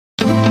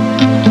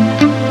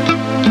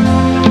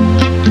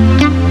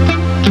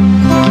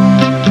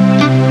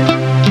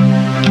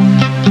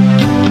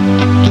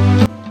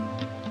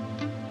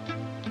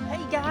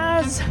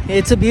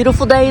It's a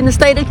beautiful day in the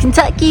state of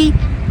Kentucky.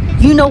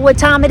 You know what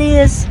time it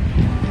is.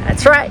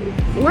 That's right.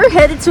 We're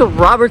headed to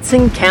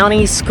Robertson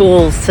County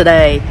Schools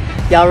today.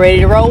 Y'all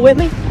ready to roll with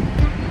me?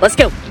 Let's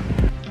go.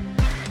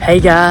 Hey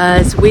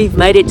guys, we've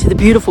made it to the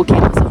beautiful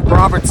campus of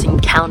Robertson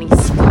County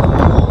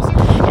Schools.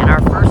 And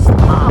our first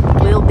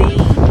stop will be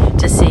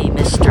to see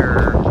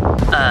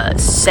Mr.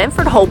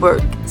 Sanford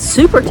Holbrook,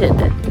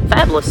 superintendent,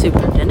 fabulous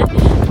superintendent.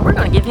 We're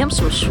going to give him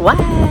some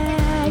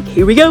swag.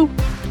 Here we go.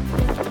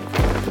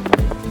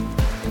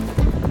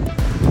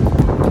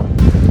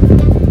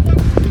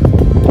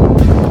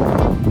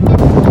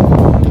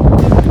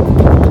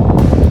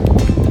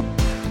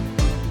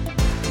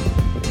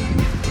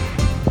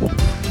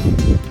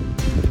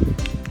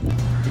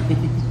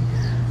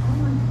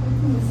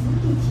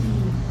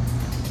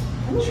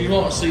 She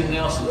wants to see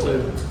Nelson too.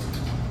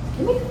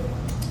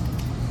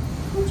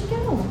 Where'd you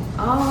go? Oh,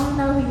 I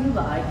know who you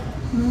like.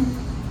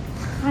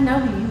 I know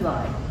who you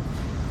like.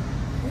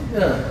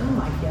 Yeah. Oh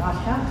my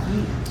gosh, how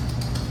cute.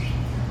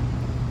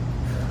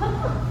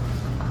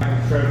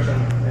 Construction,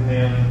 and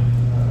then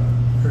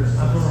Chris,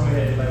 I'm going to go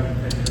ahead and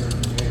take her to the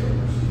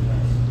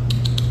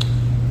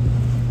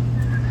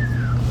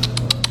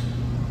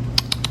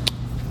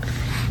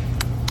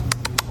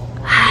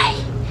Hi.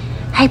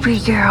 Hey,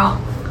 pretty girl.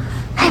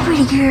 Hey,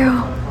 pretty girl.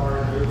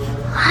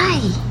 Hi.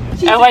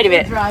 Oh, wait a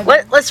minute.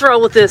 Let's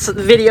roll with this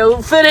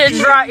video footage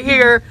right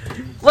here.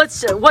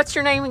 What's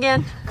your name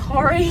again?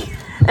 Corey.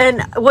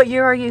 And what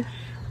year are you?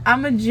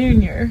 I'm a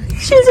junior.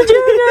 She's a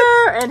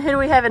junior. And who do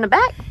we have in the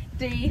back?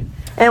 D.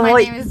 And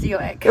My name is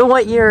Diolek. And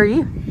what year are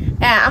you?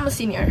 Yeah, I'm a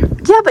senior.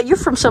 Yeah, but you're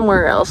from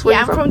somewhere else. Where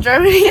Yeah, you I'm from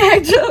Germany,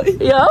 actually.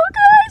 Yeah, okay.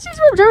 She's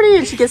from Germany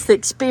and she gets to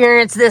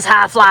experience this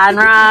high flying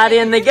ride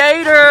in the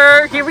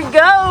Gator. Here we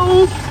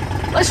go.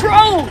 Let's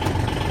roll.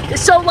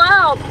 It's so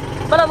loud,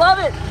 but I love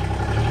it.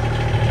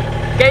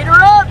 Gator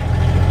up.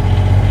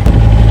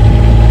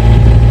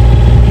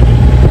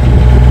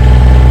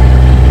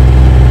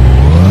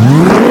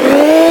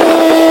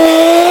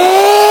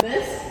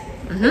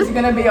 This is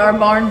going to be our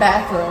barn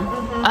bathroom.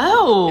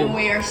 Oh. And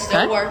we are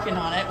still working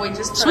on it. We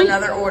just put Sweet.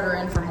 another order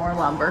in for more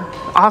lumber.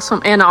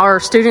 Awesome. And are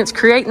students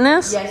creating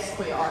this? Yes,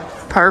 we are.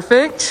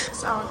 Perfect.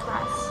 It's all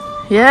class.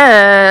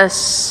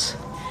 Yes.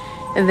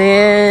 And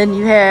then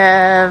you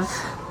have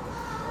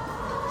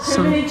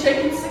Too many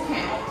chickens to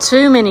count.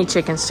 too many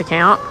chickens to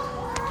count. These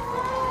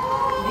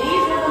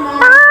are the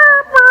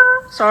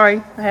mamas.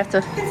 Sorry, I have to.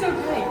 It's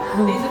okay.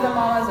 These are the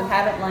mamas that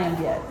haven't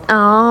lambed yet.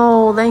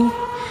 Oh,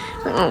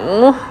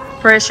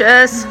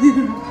 precious.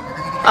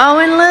 Oh,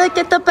 and look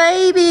at the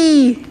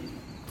baby.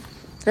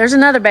 There's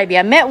another baby.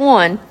 I met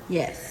one.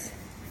 Yes.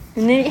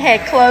 And then it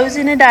had clothes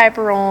and a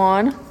diaper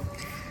on.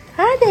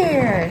 Hi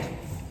there.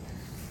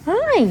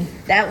 Hi.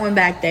 That one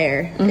back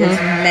there is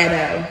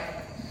Meadow.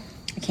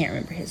 I can't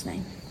remember his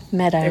name.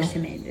 Meadow. There's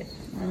him named it.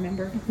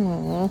 Remember?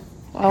 Oh,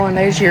 and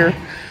there's your.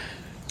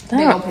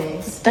 Big old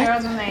pigs.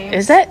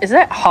 Is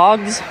that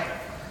hogs?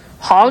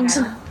 Hogs?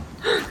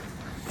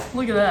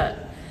 Look at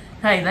that.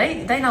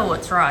 Hey, they know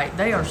what's right.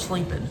 They are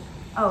sleeping.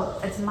 Oh,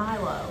 it's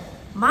Milo.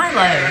 Milo.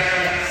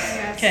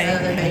 Yes. Okay. The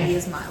other baby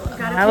is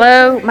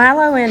Milo.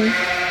 Milo and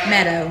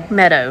Meadow.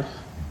 Meadow.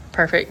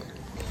 Perfect.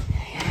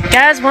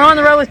 Guys, we're on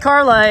the road with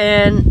Carla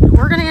and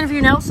we're going to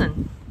interview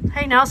Nelson.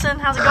 Hey, Nelson,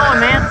 how's it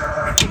going, man?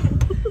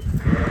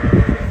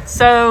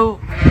 So,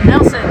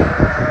 Nelson,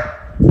 how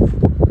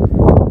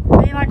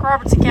do you like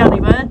Robertson County,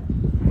 bud?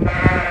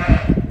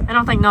 I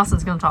don't think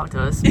Nelson's going to talk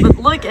to us, but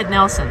look at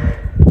Nelson.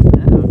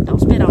 Don't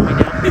spit on me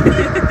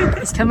now.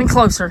 He's coming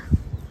closer.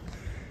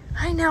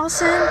 Hi,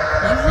 Nelson.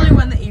 Usually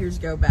when the ears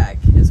go back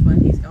is when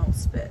he's going to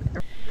spit.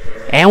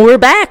 And we're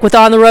back with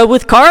On the Road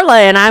with Carla,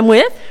 and I'm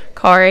with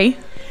Corey.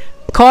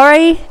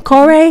 Corey,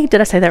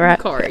 did I say that right?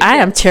 Corey, I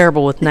am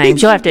terrible with names.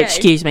 You'll have to Okay.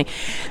 excuse me.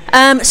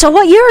 So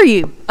what year are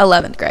you?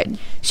 11th grade.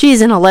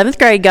 She's in 11th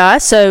grade,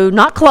 guys, so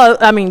not close.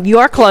 I mean, you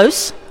are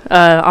close.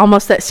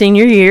 Almost that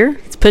senior year.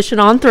 It's pushing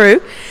on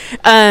through.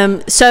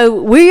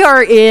 So we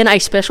are in a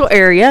special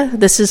area.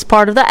 This is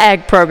part of the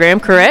ag program,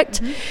 correct?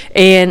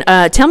 And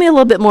tell me a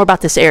little bit more about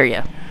this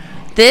area.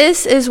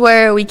 This is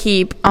where we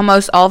keep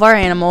almost all of our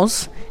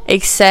animals,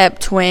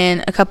 except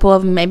when a couple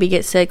of them maybe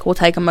get sick, we'll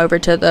take them over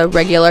to the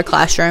regular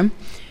classroom.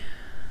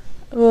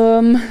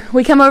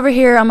 We come over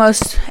here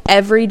almost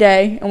every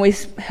day, and we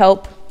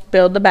help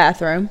build the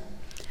bathroom.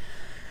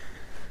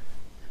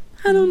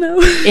 I don't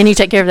know. And you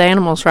take care of the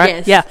animals, right?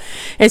 Yes. Yeah.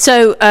 And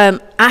so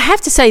I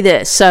have to say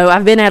this. So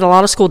I've been at a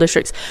lot of school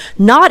districts.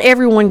 Not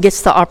everyone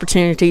gets the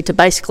opportunity to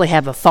basically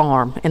have a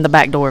farm in the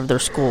back door of their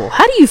school.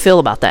 How do you feel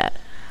about that?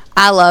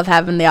 I love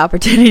having the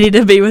opportunity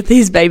to be with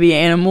these baby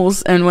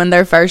animals, and when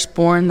they're first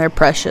born, they're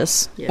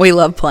precious. Yeah. We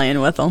love playing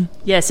with them.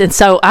 Yes, and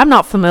so I'm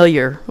not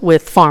familiar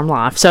with farm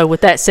life. So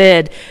with that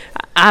said,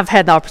 I've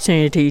had the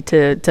opportunity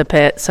to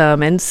pet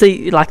some and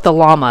see like the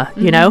llama,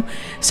 you know.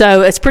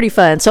 So it's pretty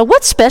fun. So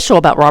what's special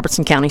about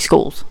Robertson County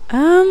Schools?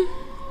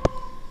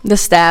 The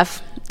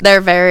staff,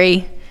 they're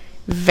very,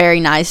 very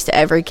nice to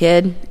every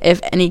kid. If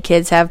any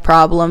kids have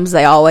problems,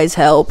 they always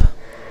help.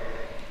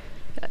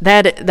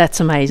 That's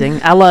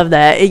amazing. I love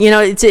that. You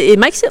know, it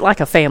makes it like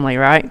a family,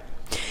 right?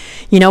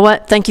 You know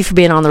what? Thank you for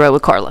being on the road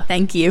with Carla.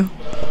 Thank you.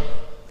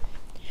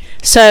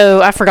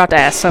 So I forgot to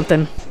ask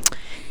something.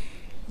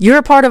 You're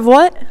a part of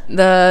what?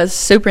 The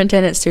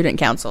Superintendent Student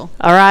Council.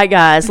 All right,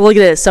 guys, look at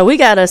this. So we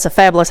got us a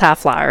fabulous high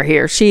flyer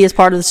here. She is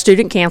part of the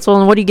student council,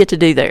 and what do you get to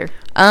do there?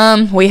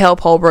 We help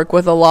Holbrook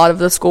with a lot of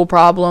the school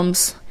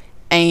problems,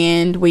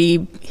 and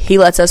he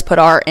lets us put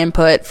our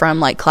input from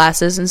like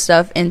classes and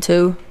stuff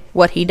into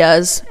what he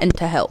does and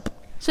to help.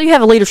 So you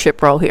have a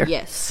leadership role here.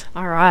 Yes.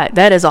 All right,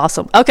 that is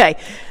awesome. Okay,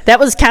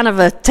 that was kind of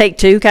a take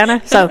two, kind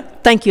of. So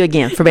thank you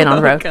again for being on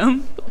the road.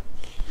 Welcome.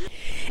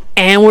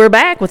 And we're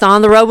back with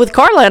On the Road with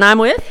Carla, and I'm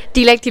with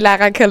Dilek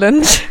Lara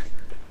Kullens.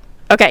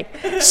 Okay,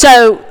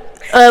 so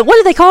what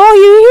do they call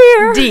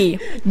you here?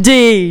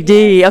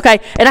 D. Okay,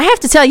 and I have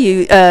to tell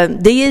you,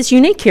 D is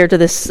unique here to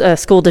this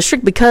school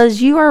district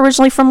because you are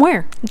originally from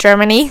where?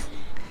 Germany.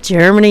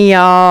 Germany,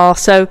 y'all.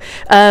 So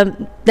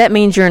that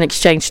means you're an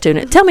exchange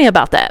student. Tell me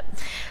about that.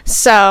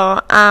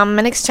 So I'm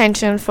an exchange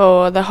student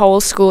for the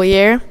whole school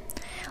year.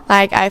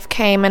 Like I've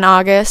came in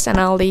August and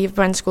I'll leave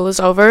when school is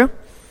over.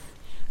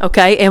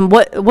 Okay, and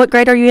what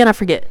grade are you in? I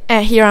forget.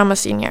 Here I'm a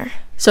senior.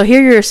 So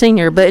here you're a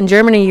senior, but in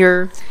Germany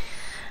you're...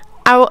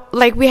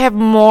 we have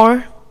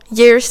more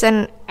years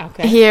than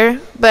here,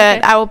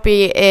 but I will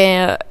be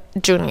a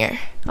junior.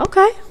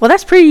 Okay, well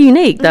that's pretty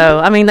unique though.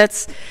 I mean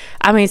it's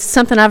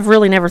something I've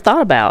really never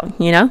thought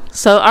about, you know.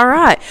 So all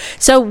right,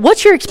 so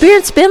what's your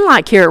experience been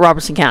like here at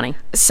Robertson County?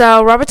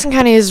 So Robertson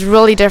County is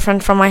really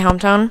different from my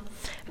hometown,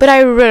 but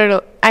I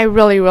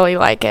really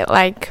like it.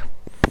 Like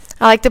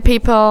I like the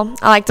people,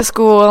 I like the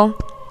school,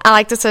 I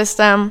like the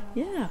system.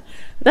 Yeah,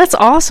 that's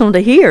awesome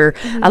to hear.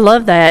 I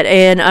love that.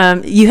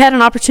 And you had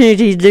an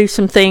opportunity to do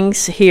some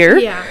things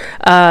here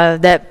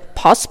that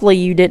possibly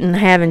you didn't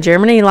have in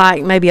Germany,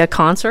 like maybe a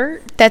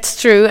concert. That's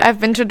true. I've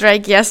been to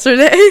Drake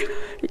yesterday.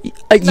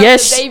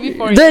 Yes,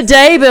 the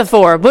day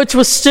before, which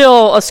was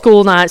still a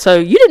school night. So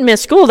you didn't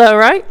miss school though,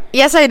 right?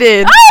 Yes, I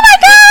did. Oh my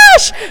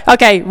gosh!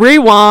 Okay,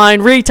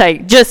 rewind,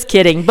 retake. Just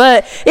kidding.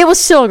 But it was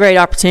still a great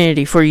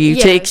opportunity for you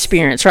to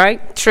experience,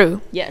 right?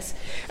 True. Yes.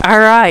 All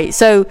right.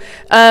 So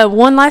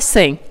one last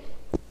thing.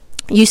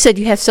 You said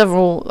you have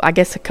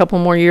a couple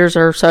more years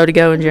or so to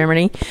go in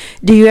Germany.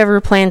 Do you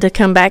ever plan to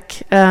come back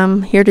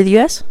here to the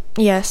U.S.?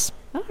 Yes.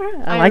 All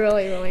right. I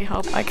really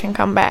hope I can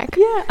come back.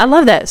 Yeah, I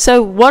love that.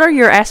 So what are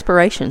your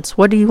aspirations?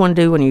 What do you want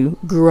to do when you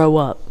grow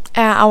up?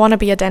 I want to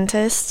be a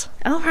dentist.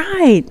 All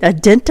right. A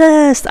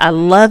dentist. I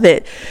love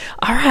it.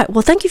 All right.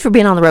 Well, thank you for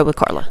being on the road with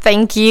Carla.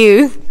 Thank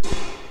you.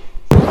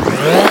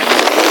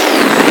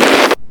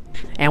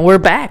 And we're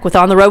back with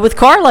On the Road with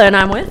Carla, and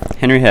I'm with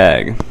Henry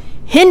Hagg.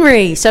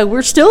 Henry. So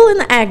we're still in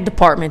the ag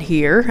department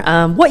here.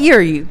 What year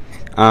are you?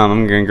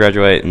 I'm going to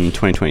graduate in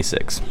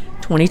 2026.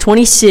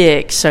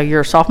 2026. So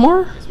you're a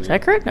sophomore? Is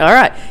that correct? All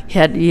right.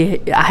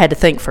 I had to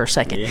think for a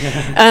second.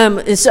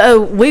 Yeah.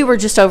 So we were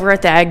just over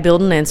at the ag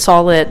building and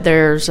saw that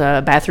there's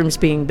bathrooms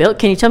being built.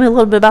 Can you tell me a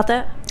little bit about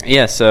that?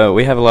 Yeah, so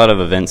we have a lot of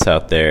events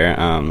out there.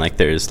 Like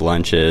there's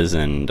lunches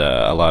and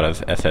a lot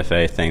of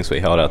FFA things we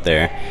held out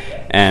there.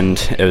 And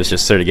it was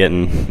just sort of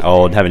getting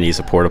old having to use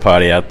a porta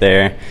potty out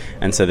there.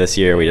 And so this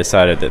year we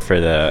decided that for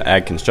the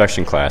ag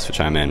construction class, which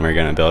I'm in, we're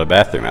going to build a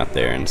bathroom out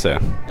there. And so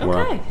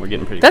we're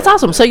getting pretty That's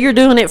awesome. So you're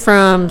doing it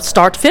from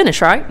start to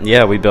finish, right?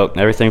 Yeah, we built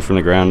everything from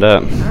the ground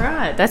up. All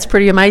right. That's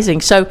pretty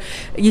amazing. So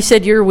you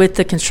said you're with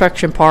the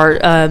construction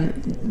part.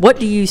 What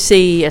do you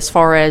see as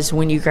far as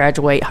when you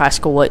graduate high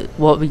school, what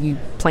will you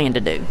plan to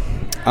do?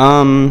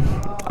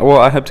 Well,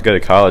 I hope to go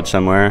to college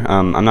somewhere.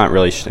 I'm not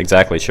really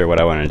exactly sure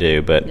what I want to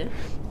do, but... Yeah.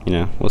 You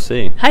know, we'll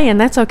see. Hey,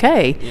 and that's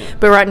okay. Yeah.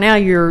 But right now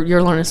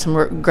you're learning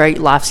some great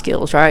life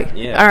skills, right?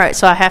 Yeah. All right,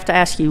 so I have to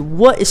ask you,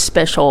 what is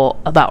special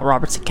about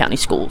Robertson County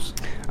schools?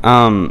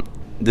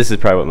 This is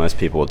probably what most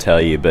people will tell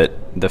you, but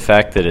the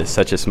fact that it's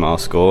such a small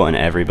school and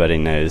everybody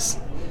knows,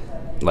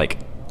 like,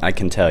 I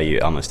can tell you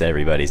almost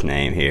everybody's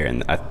name here,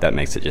 and that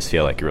makes it just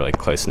feel like a really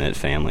close-knit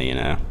family, you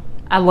know?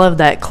 I love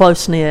that,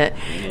 close-knit.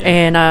 Yeah.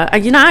 And,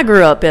 I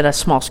grew up at a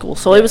small school,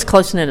 so it was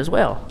close-knit as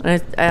well.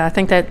 And I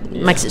think that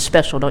makes it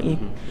special, don't you?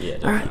 Mm-hmm. Yeah,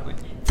 definitely. All right.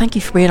 Thank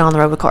you for being on the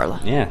road with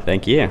Carla. Yeah,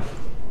 thank you.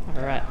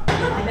 All right. No,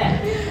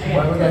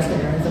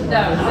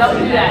 don't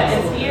do that.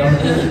 It's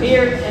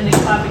here, and then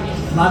clap again.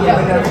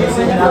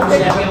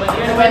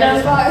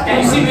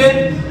 Okay, you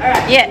good? All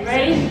right. Yeah.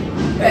 Ready?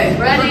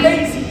 Okay, ready,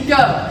 go.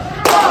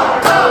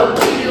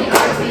 R-O-B-R-T-S-O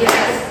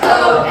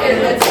in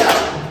the toe.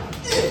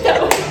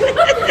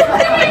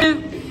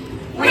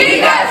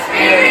 We got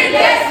spirit,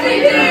 yes we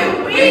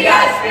do. We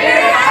got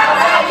spirit, how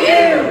about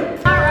you?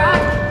 All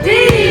right. D.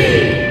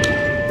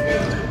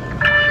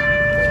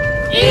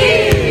 E.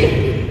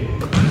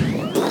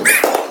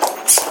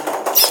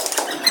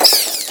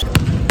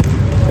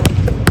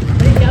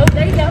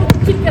 There you go.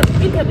 Keep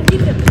coming.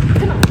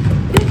 Come on.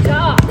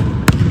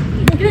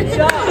 Good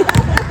job.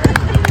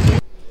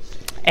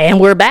 And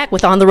we're back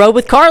with On the Road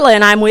with Carla,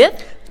 and I'm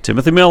with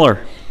Timothy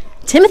Miller.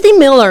 Timothy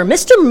Miller.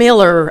 Mr.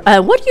 Miller,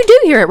 what do you do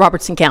here at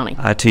Robertson County?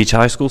 I teach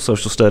high school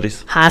social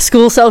studies. High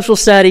school social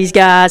studies,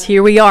 guys.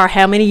 Here we are.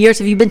 How many years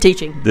have you been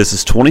teaching? This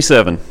is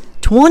 27.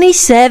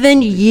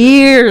 27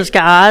 years,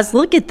 guys.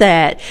 Look at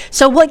that.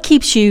 So what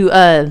keeps you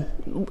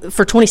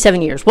for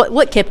 27 years?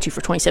 What kept you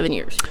for 27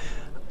 years?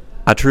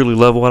 I truly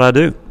love what I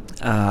do.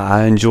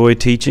 I enjoy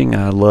teaching.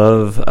 I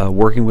love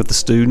working with the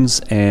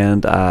students,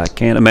 and I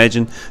can't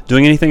imagine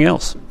doing anything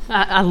else.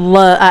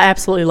 I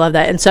absolutely love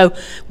that. And so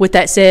with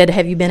that said,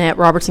 have you been at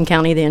Robertson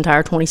County the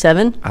entire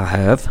 27? I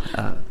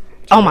have.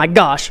 Oh my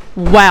gosh.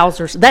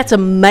 Wowzers. That's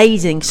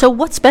amazing. So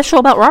what's special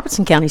about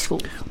Robertson County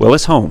School? Well,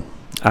 it's home.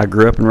 I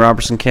grew up in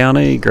Robertson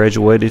County,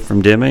 graduated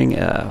from Deming,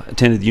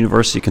 attended the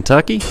University of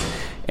Kentucky,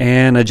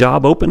 and a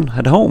job opened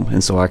at home,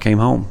 and so I came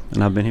home,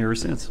 and I've been here ever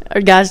since.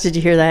 Guys, did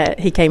you hear that?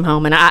 He came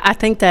home, and I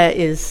think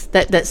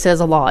that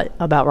says a lot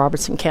about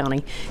Robertson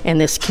County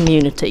and this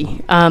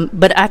community.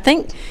 But I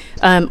think,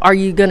 are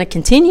you going to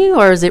continue,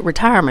 or is it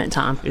retirement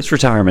time? It's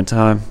retirement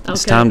time. Okay.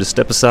 It's time to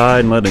step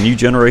aside and let a new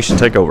generation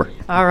take over.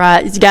 All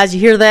right, guys,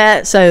 you hear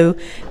that? So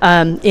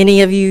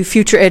any of you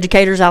future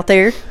educators out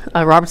there,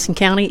 Robertson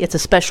County, it's a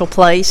special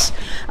place,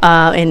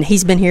 and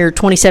he's been here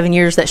 27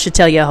 years. That should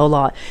tell you a whole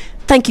lot.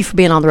 Thank you for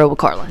being on the road with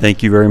Carla.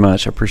 Thank you very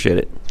much. I appreciate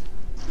it.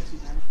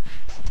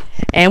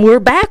 And we're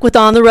back with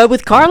On the Road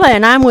with Carla,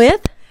 and I'm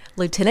with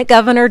Lieutenant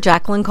Governor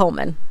Jacqueline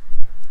Coleman.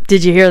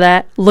 Did you hear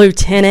that?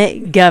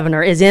 Lieutenant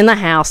Governor is in the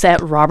house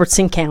at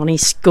Robertson County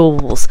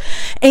Schools.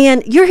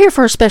 And you're here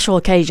for a special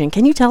occasion.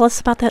 Can you tell us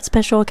about that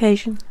special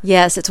occasion?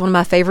 Yes, it's one of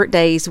my favorite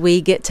days. We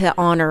get to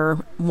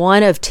honor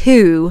one of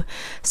two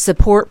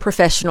support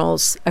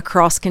professionals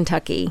across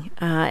Kentucky.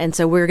 And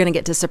so we're going to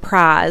get to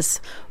surprise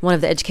one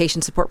of the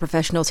education support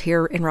professionals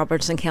here in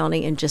Robertson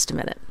County in just a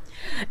minute.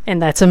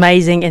 And that's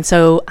amazing. And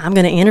so I'm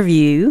going to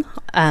interview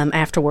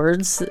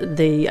afterwards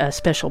the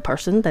special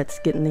person that's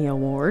getting the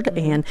award,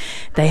 and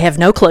they have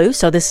no clue.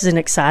 So this is an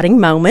exciting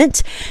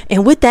moment.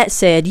 And with that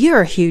said,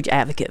 you're a huge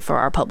advocate for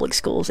our public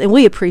schools, and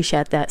we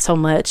appreciate that so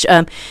much.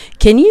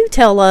 Can you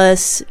tell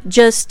us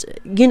just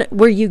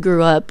where you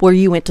grew up, where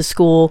you went to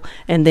school,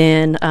 and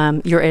then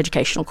your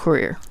educational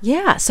career?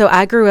 Yeah, so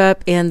I grew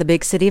up in the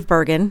big city of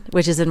Bergen,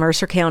 which is in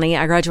Mercer County.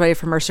 I graduated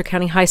from Mercer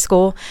County High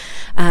School,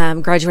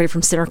 graduated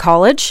from Center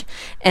College,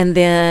 and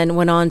then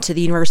went on to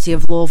the University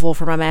of Louisville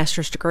for my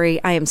master's degree.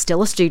 I am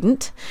still a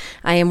student.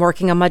 I am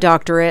working on my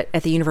doctorate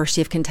at the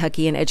University of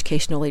Kentucky in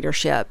educational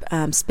leadership.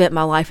 Spent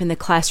my life in the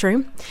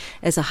classroom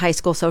as a high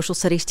school social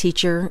studies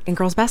teacher and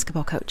girls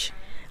basketball coach.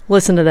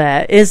 Listen to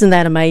that. Isn't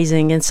that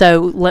amazing? And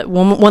so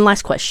one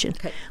last question.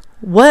 Okay.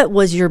 What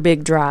was your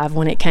big drive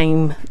when it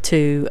came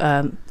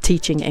to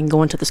teaching and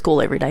going to the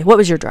school every day? What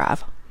was your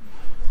drive?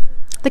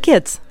 The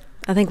kids.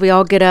 I think we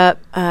all get up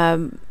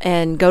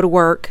and go to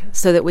work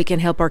so that we can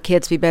help our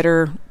kids be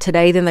better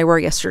today than they were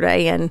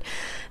yesterday. And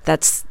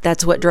that's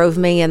what drove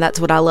me, and that's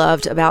what I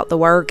loved about the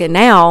work. And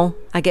now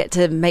I get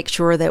to make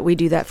sure that we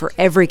do that for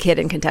every kid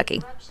in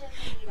Kentucky.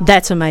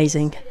 That's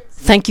amazing.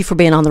 Thank you for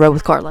being on the road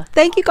with Carla.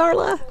 Thank you,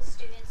 Carla.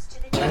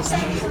 That's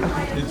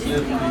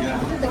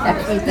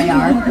what they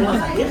are.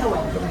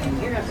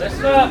 Let's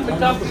pick up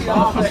the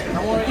topic.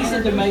 I want to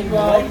listen to make two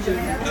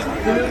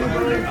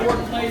really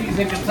important ladies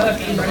in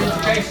Kentucky in our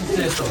education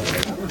system.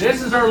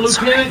 This is our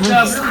Lieutenant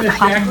Governor, Miss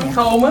Jacqueline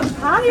Coleman.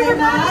 Hi,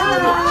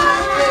 everybody.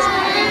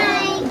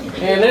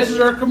 And this is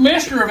our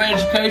Commissioner of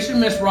Education,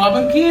 Miss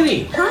Robin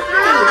Kinney.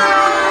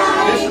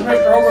 Hi. This is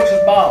Mr.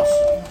 Robertson's boss.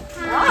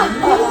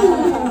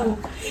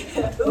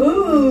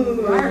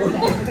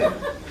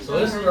 So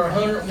this is our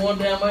 101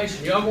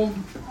 Dalmatian. Y'all gonna...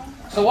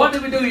 So what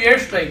did we do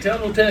yesterday? Tell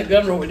the Lieutenant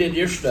Governor what we did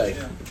yesterday.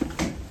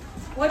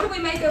 What did we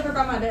make over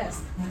by my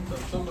desk?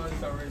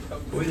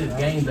 We did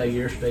game day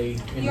yesterday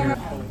in here.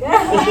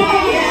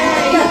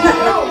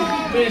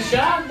 Been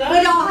shot,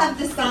 we don't have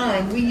the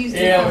sign. We use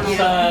the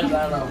signs,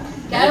 I know.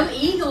 Go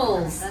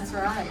Eagles. That's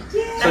right.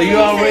 So you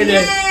all ready to go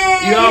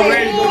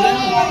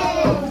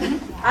down?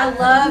 I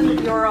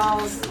love your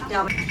all's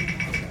down.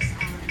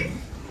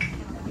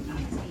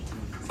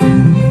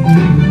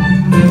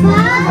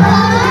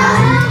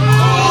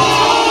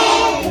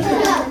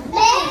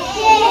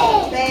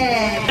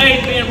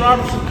 Hey, being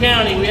Robertson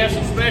County, we have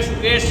some special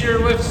guests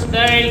here with us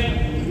today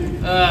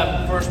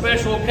for a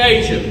special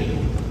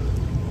occasion.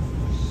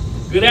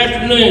 Good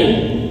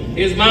afternoon.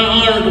 It is my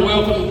honor to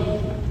welcome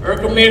our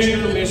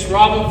Commissioner, Miss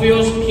Robin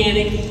Fields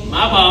Kinney,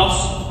 my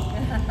boss,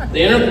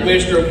 the Interim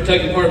Commissioner of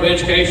Kentucky Department of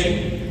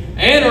Education,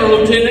 and our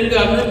Lieutenant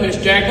Governor, Miss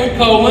Jacqueline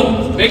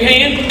Coleman. Big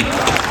hand.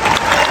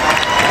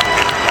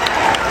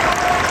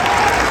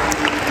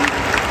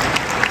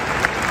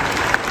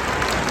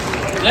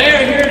 They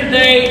are here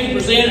today to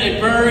present a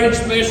very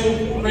special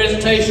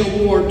presentation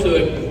award to a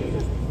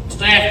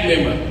staff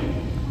member.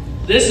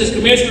 This is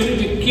Commissioner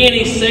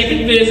Kinney's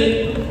second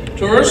visit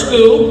to our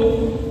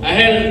school. I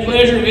had the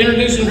pleasure of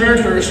introducing her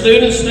to her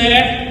student,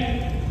 staff,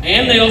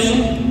 and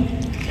Nelson,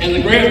 and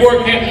the great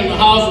work happening in the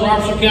halls of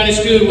Robertson County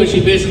School when she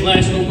visited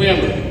last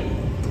November.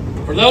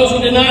 For those who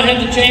did not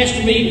have the chance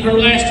to meet her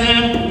last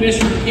time,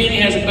 Commissioner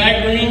Kinney has a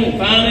background in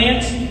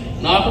finance,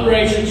 and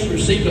Operations,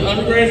 received an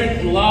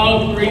undergraduate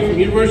law degree from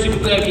University of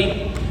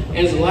Kentucky, and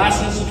is a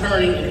licensed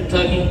attorney in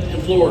Kentucky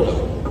and Florida.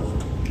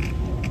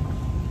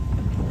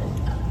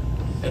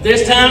 At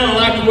this time, I'd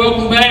like to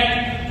welcome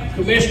back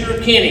Commissioner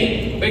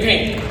Kenny. Big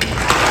hand.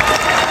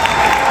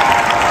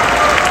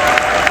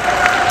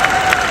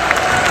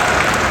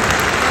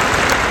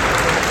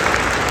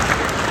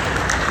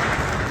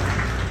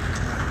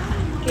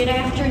 Good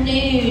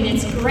afternoon.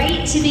 It's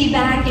great to be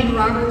back in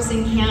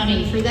Robertson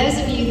County. For those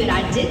of you that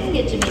I didn't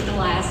get to meet the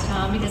last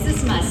time, because this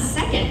is my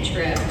second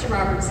trip to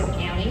Robertson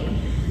County,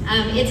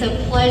 it's a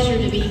pleasure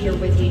to be here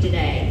with you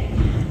today.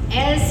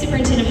 As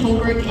Superintendent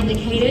Holbrook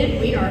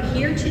indicated, we are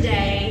here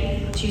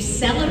today to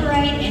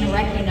celebrate and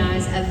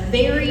recognize a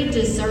very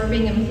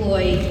deserving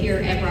employee here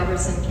at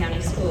Robertson County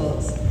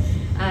Schools.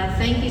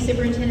 Thank you,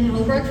 Superintendent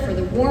Holbrook, for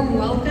the warm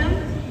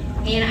welcome.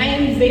 And I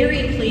am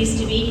very pleased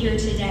to be here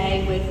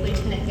today with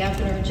Lieutenant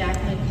Governor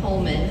Jacqueline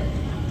Coleman.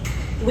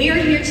 We are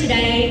here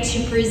today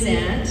to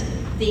present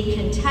the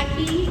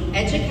Kentucky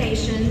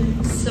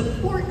Education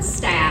Support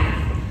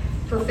Staff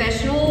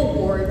Professional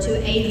Award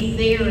to a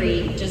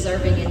very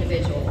deserving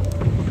individual.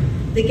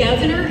 The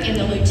Governor and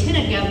the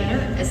Lieutenant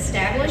Governor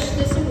established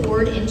this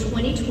award in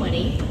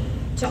 2020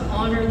 to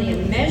honor the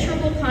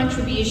immeasurable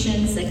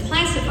contributions that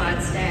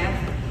classified staff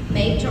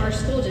make to our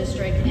school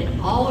district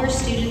and all our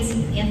students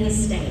in the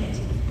state.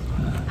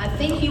 I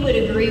think you would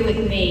agree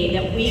with me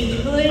that we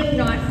could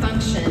not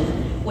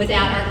function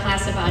without our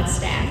classified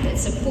staff that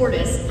support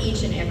us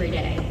each and every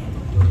day.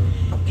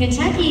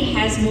 Kentucky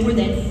has more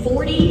than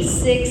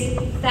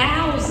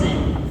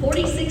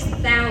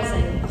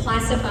 46,000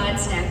 classified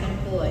staff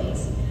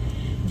employees.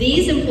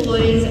 These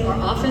employees are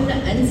often the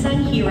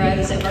unsung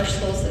heroes of our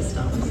school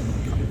systems.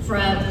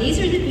 These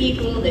are the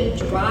people that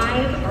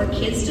drive our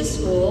kids to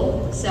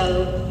school,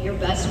 so your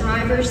bus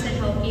drivers that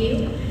help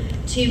you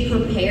to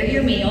prepare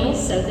your meals,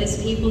 so there's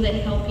people that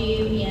help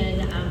you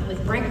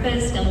with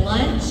breakfast and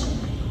lunch,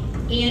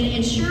 and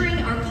ensuring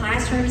our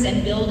classrooms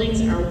and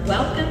buildings are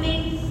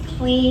welcoming,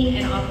 clean,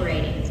 and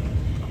operating.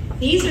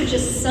 These are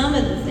just some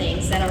of the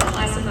things that our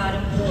classified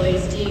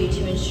employees do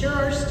to ensure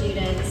our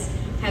students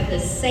have the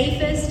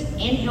safest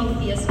and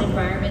healthiest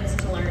environments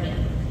to learn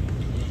in.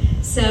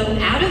 So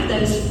out of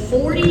those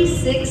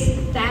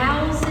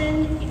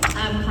 46,000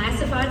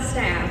 classified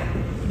staff,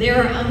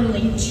 there are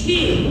only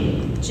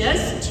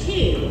just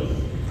two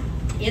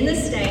in the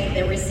state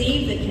that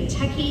receive the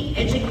Kentucky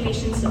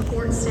Education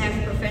Support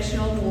Staff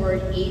Professional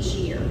Award each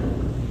year.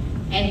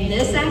 And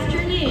this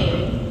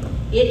afternoon,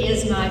 it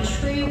is my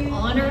true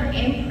honor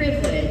and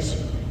privilege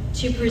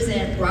to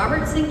present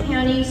Robertson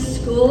County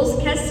Schools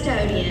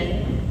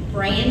custodian,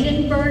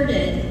 Brandon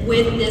Burden,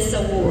 with this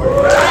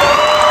award.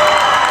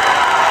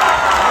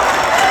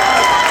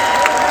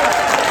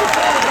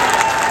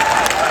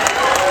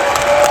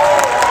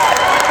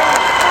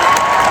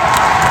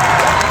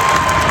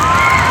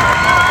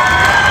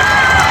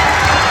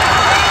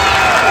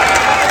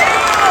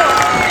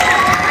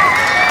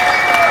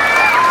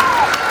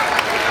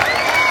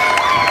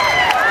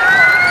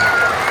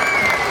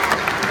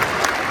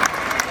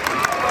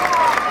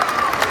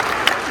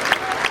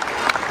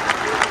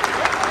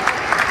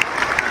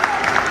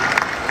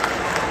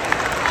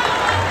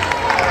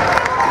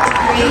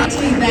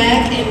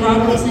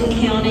 Robertson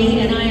County,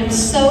 and I am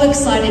so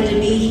excited to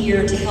be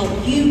here to help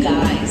you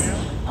guys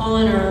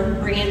honor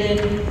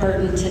Brandon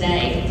Burden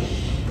today.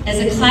 As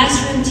a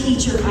classroom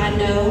teacher, I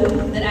know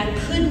that I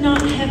could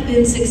not have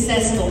been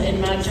successful in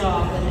my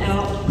job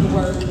without the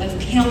work of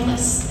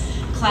countless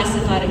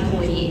classified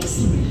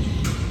employees.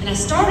 And I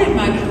started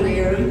my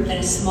career at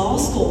a small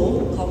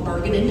school called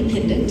Bergen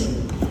Independent.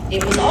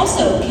 It was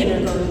also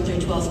kindergarten through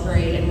 12th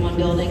grade in one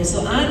building,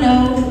 so I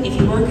know if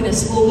you work in a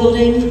school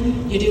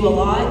building, you do a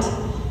lot.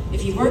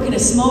 If you work in a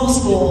small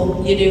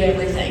school, you do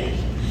everything.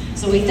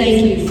 So we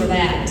thank you for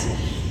that.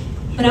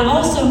 But I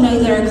also know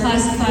that our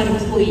classified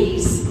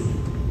employees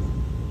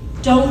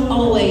don't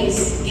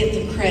always get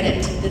the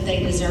credit that they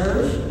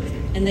deserve,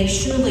 and they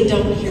surely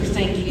don't hear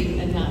thank you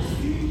enough.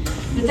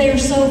 But they are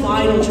so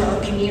vital to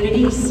our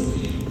communities.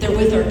 They're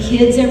with our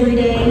kids every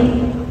day,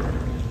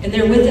 and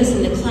they're with us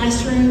in the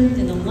classroom,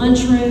 in the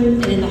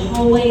lunchroom, and in the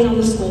hallway and on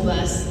the school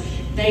bus.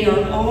 They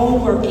are all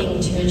working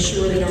to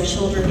ensure that our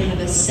children have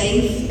a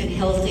safe and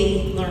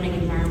healthy learning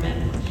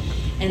environment.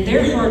 And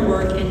their hard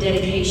work and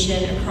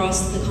dedication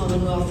across the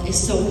Commonwealth is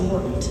so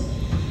important.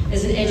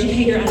 As an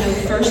educator, I know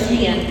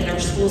firsthand that our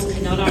schools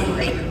could not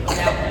operate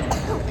without them.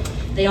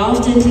 They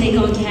often take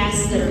on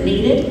tasks that are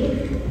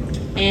needed,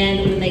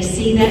 and when they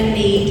see that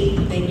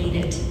need, they meet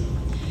it.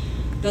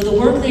 Though the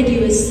work they do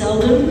is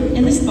seldom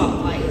in the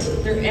spotlight,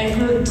 their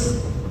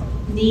efforts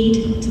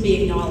need to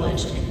be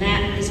acknowledged, and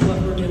that is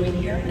what we're doing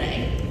here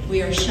today.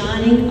 We are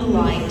shining a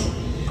light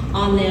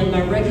on them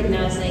by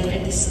recognizing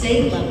at the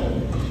state level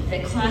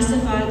that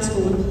classified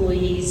school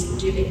employees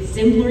do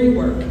exemplary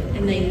work,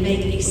 and they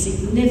make a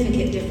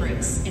significant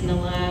difference in the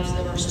lives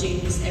of our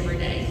students every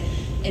day.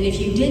 And if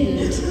you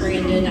didn't,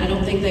 Brandon, I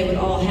don't think they would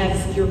all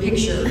have your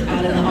picture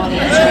out in the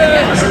audience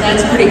right now, so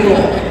that's pretty cool.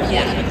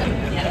 Yeah.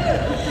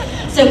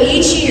 So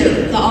each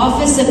year, the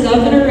Office of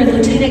Governor and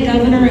Lieutenant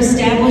Governor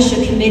establish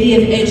a committee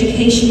of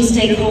education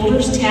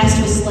stakeholders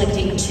tasked with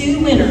selecting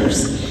 2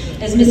 winners,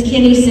 as Ms.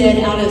 Kinney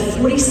said, out of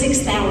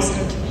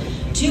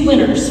 46,000, 2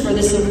 winners for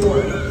this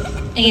award.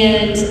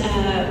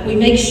 And we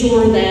make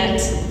sure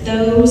that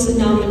those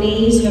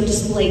nominees who have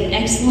displayed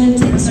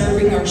excellence in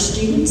serving our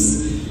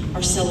students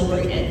are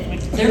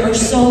celebrated. There are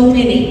so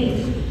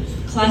many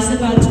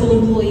classified school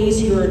employees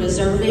who are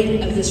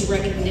deserving of this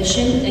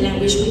recognition, and I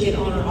wish we could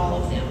honor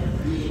all of them.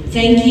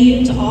 Thank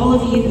you to all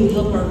of you who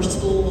help our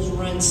schools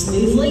run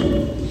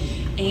smoothly,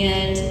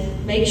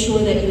 and make sure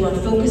that you are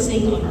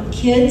focusing on our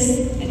kids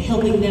and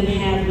helping them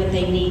have what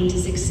they need to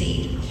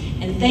succeed.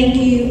 And thank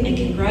you and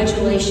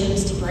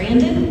congratulations to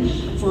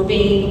Brandon for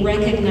being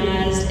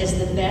recognized as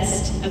the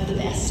best of the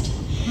best.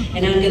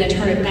 And I'm going to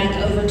turn it back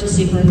over to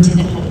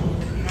Superintendent Holbrook.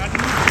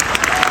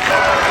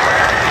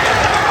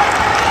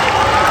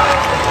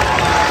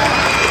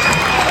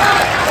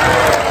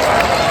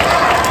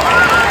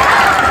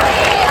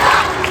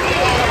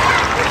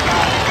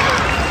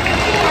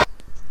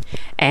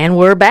 And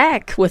we're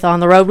back with On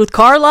the Road with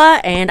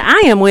Carla, and I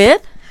am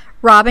with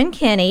Robin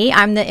Kinney.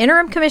 I'm the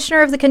Interim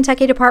Commissioner of the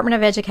Kentucky Department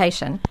of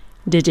Education.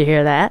 Did you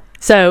hear that?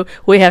 So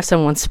we have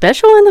someone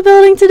special in the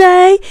building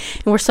today,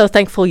 and we're so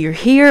thankful you're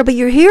here, but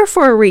you're here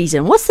for a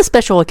reason. What's the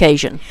special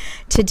occasion?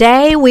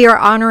 Today we are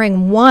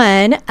honoring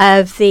one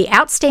of the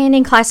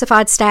outstanding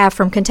classified staff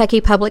from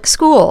Kentucky Public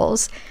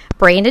Schools.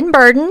 Brandon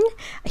Burden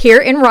here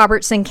in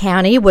Robertson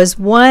County was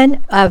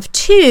one of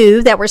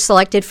 2 that were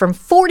selected from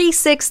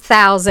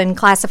 46,000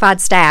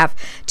 classified staff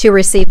to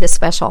receive this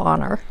special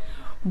honor.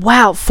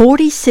 Wow,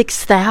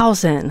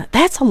 46,000.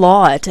 That's a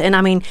lot. And I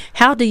mean,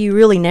 how do you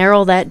really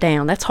narrow that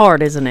down? That's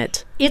hard, isn't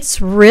it?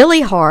 It's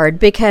really hard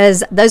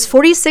because those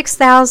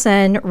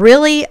 46,000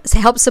 really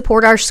help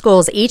support our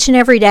schools each and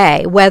every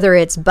day, whether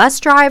it's bus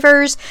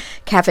drivers,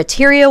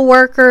 cafeteria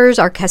workers,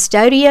 our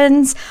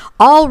custodians,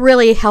 all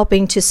really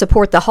helping to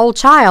support the whole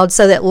child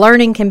so that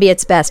learning can be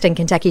its best in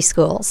Kentucky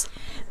schools.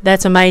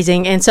 That's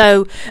amazing. And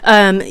so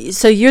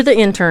so you're the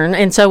intern.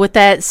 And so with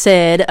that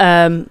said,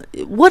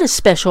 what is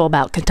special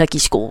about Kentucky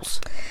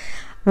schools?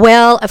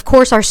 Well, of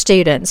course, our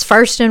students,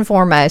 first and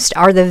foremost,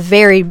 are the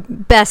very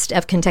best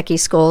of Kentucky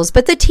schools,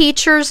 but the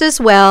teachers as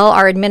well,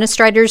 our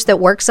administrators that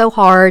work so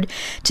hard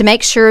to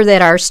make sure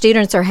that our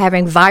students are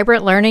having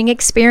vibrant learning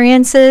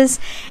experiences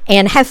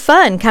and have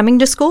fun coming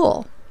to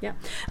school. Yeah,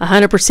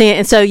 100%.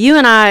 And so you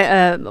and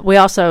I, we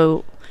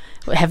also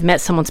have met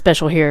someone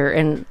special here,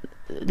 and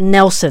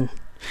Nelson.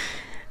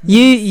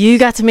 You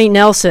got to meet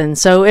Nelson,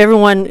 so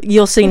everyone,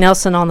 you'll see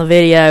Nelson on the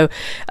video.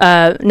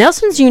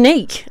 Nelson's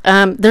unique.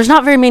 There's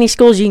not very many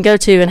schools you can go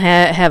to and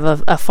have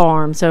a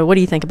farm, so what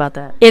do you think about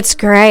that? It's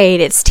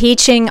great. It's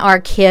teaching our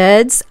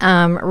kids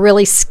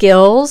really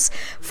skills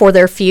for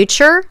their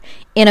future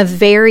in a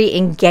very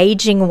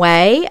engaging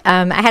way.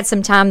 I had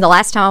some time the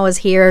last time I was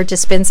here to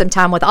spend some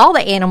time with all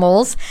the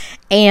animals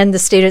and the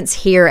students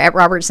here at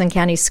Robertson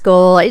County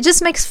School. It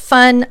just makes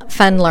fun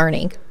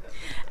learning.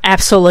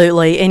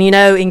 Absolutely. And, you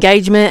know,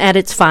 engagement at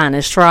its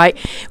finest, right?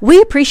 We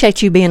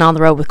appreciate you being on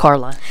the road with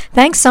Carla.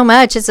 Thanks so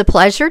much. It's a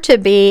pleasure to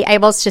be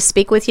able to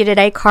speak with you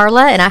today,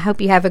 Carla, and I hope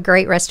you have a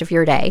great rest of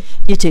your day.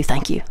 You too.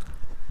 Thank you.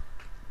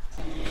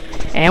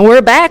 And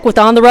we're back with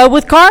On the Road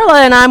with Carla,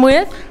 and I'm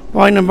with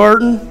Brandon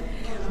Burton.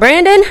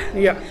 Brandon?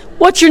 Yeah.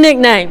 What's your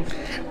nickname?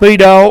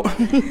 B-Dog.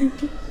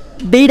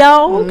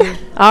 B-Dog?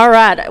 Mm-hmm. All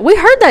right. We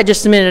heard that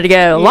just a minute ago.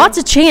 Yeah. Lots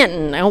of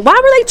chanting. Why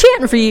were they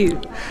chanting for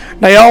you?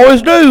 They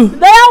always do.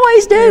 They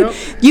always do.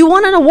 Yep. You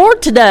won an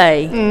award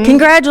today. Mm-hmm.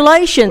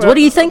 Congratulations. Well, what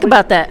do you think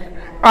about that?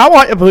 I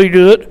like to be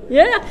good.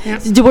 Yeah.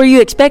 Were you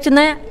expecting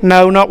that?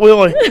 No, not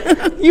really.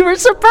 You were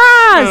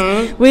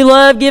surprised. We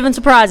love giving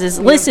surprises.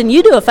 Yeah. Listen,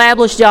 you do a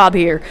fabulous job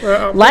here.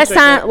 Well, last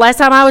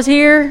time I was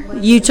here,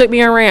 you took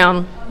me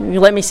around. You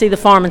let me see the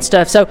farm and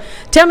stuff. So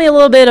tell me a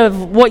little bit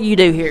of what you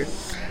do here.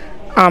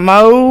 I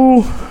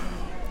mow,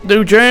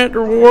 do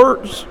janitor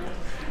works,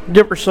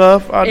 different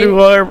stuff. I do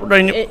whatever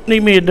they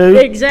need me to do.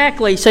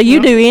 Exactly. So you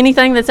do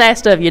anything that's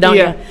asked of you, don't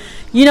you?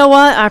 You know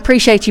what? I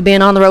appreciate you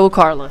being on the road with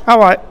Carla. All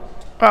right.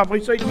 I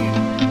appreciate you.